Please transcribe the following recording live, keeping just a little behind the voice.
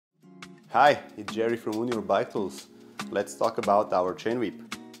Hi, it's Jerry from Unior Bike Tools. Let's talk about our chain whip.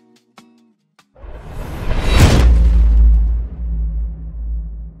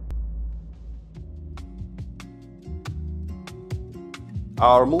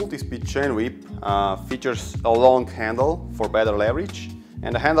 Our multi-speed chain whip features a long handle for better leverage,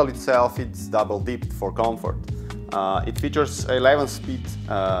 and the handle itself is double dipped for comfort. It features 11-speed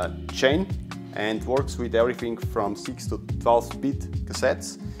chain and works with everything from 6 to 12-speed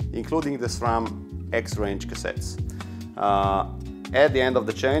cassettes, including the SRAM X-Range cassettes. At the end of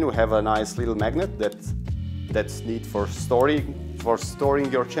the chain we have a nice little magnet that's neat for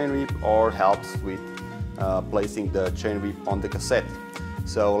storing your chain whip, or helps with placing the chain whip on the cassette.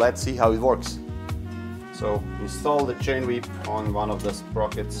 So let's see how it works. So install the chain whip on one of the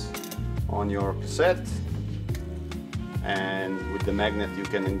sprockets on your cassette, and with the magnet you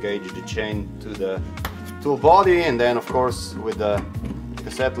can engage the chain to the tool body, and then of course with the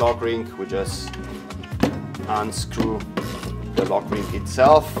cassette lock ring we just unscrew the lock ring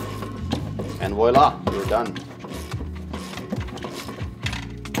itself, and voila, you're done.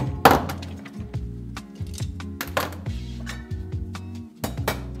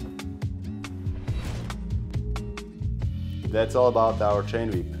 That's all about our chain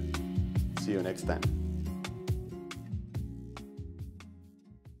whip. See you next time.